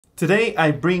Today I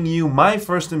bring you my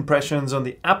first impressions on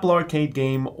the Apple Arcade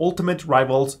game Ultimate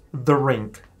Rivals The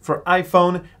Rink for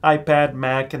iPhone, iPad,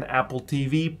 Mac, and Apple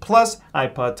TV, plus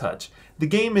iPod Touch. The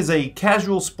game is a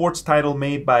casual sports title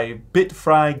made by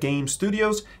Bitfry Game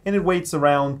Studios, and it weighs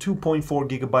around 2.4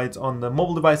 gigabytes on the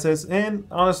mobile devices and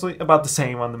honestly about the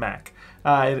same on the Mac.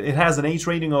 It has an age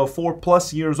rating of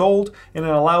 4+ years old, and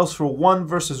it allows for 1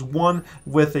 versus 1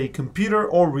 with a computer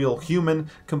or real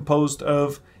human composed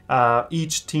of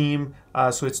each team,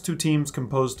 so it's 2 teams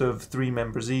composed of 3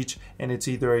 members each, and it's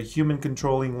either a human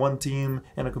controlling one team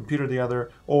and a computer the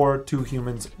other, or 2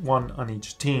 humans, 1 on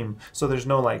each team. So there's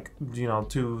no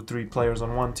 2-3 players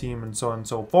on one team and so on and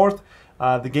so forth.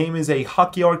 The game is a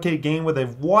hockey arcade game with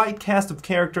a wide cast of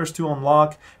characters to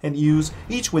unlock and use,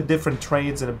 each with different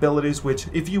trades and abilities, which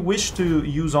if you wish to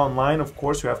use online, of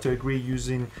course you have to agree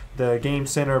using the Game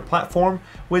Center platform,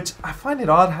 which I find it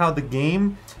odd how the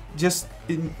game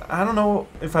I don't know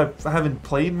if I haven't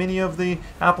played many of the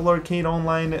Apple Arcade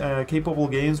online capable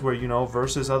games where,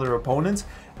 versus other opponents,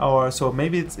 or so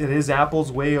maybe it is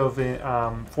Apple's way of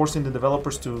forcing the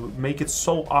developers to make it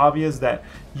so obvious that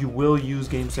you will use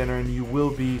Game Center and you will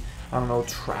be,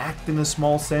 tracked in a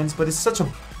small sense, but it's such a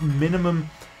minimum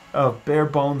bare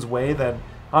bones way that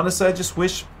honestly I just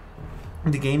wish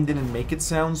the game didn't make it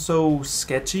sound so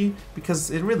sketchy, because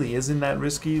it really isn't that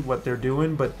risky what they're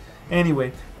doing. But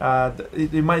anyway,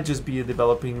 it might just be a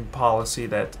developing policy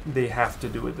that they have to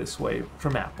do it this way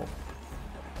from Apple.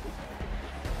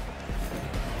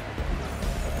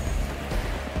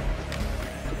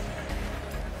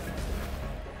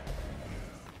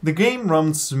 The game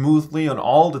runs smoothly on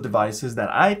all the devices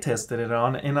that I tested it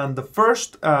on, and on the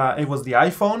first, it was the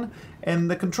iPhone,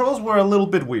 and the controls were a little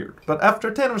bit weird. But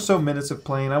after 10 or so minutes of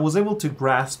playing, I was able to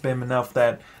grasp them enough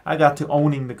that I got to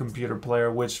owning the computer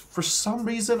player, which for some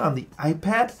reason on the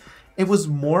iPad, it was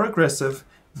more aggressive,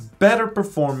 better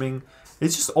performing.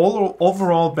 It's just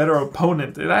overall better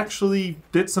opponent. It actually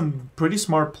did some pretty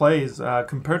smart plays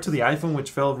compared to the iPhone, which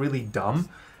felt really dumb.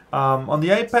 On the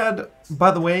iPad,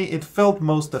 by the way, it felt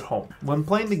most at home. When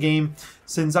playing the game,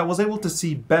 since I was able to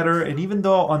see better, and even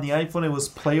though on the iPhone it was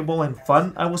playable and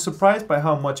fun, I was surprised by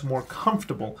how much more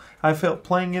comfortable I felt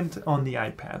playing it on the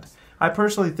iPad. I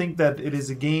personally think that it is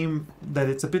a game that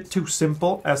it's a bit too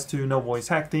simple as to no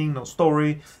voice acting, no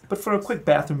story, but for a quick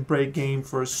bathroom break game,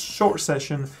 for a short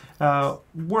session,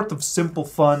 worth of simple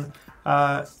fun.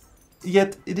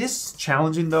 Yet it is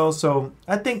challenging though, so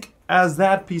I think as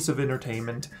that piece of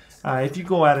entertainment, if you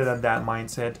go at it on that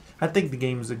mindset, I think the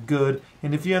game is good,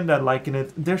 and if you end up liking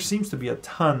it, there seems to be a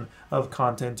ton of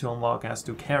content to unlock as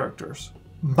to characters.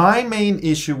 My main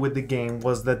issue with the game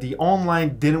was that the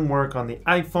online didn't work on the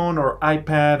iPhone or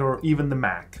iPad or even the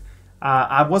Mac.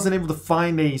 I wasn't able to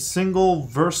find a single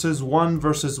versus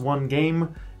one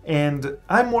game, and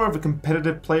I'm more of a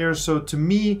competitive player, so to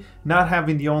me, not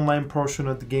having the online portion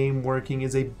of the game working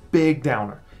is a big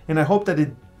downer. And I hope that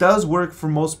it does work for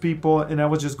most people, and I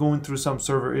was just going through some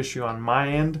server issue on my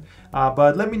end.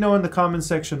 But let me know in the comment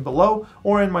section below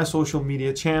or in my social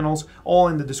media channels, all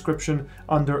in the description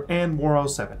under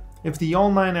and407. If the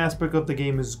online aspect of the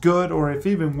game is good, or if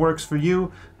it even works for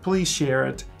you, please share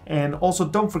it. And also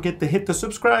don't forget to hit the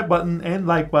subscribe button and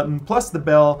like button plus the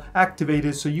bell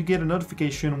activated so you get a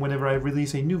notification whenever I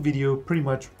release a new video pretty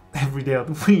much every day of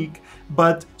the week,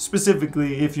 but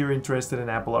specifically if you're interested in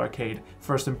Apple Arcade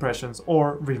first impressions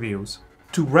or reviews.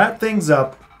 To wrap things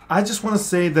up, I just want to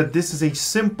say that this is a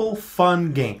simple,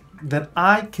 fun game that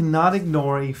I cannot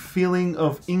ignore a feeling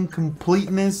of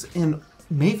incompleteness and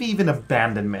maybe even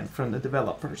abandonment from the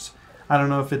developers. I don't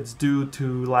know if it's due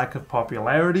to lack of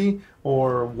popularity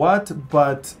or what,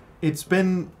 but it's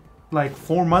been like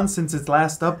 4 months since its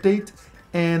last update,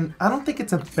 and I don't think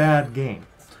it's a bad game.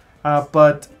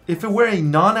 But if it were a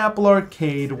non-Apple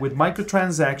Arcade with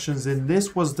microtransactions and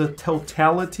this was the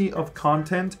totality of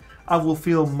content, I will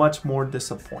feel much more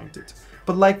disappointed.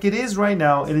 But like it is right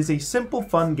now, it is a simple,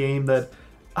 fun game that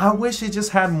I wish it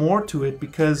just had more to it,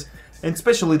 because, and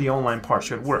especially the online part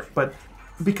should work, but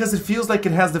because it feels like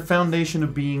it has the foundation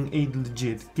of being a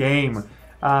legit game.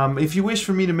 If you wish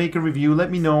for me to make a review,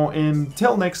 let me know, and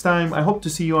until next time, I hope to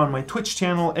see you on my Twitch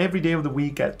channel every day of the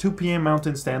week at 2 p.m.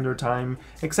 Mountain Standard Time,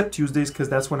 except Tuesdays, because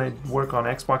that's when I work on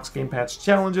Xbox Game Pass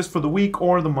challenges for the week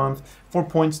or the month for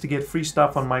points to get free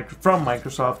stuff on from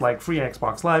Microsoft, like free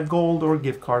Xbox Live Gold or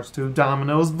gift cards to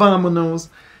Domino's. Vamonos!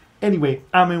 Anyway,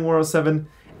 I'm in World 7,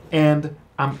 and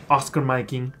I'm Oscar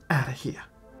Miking out of here.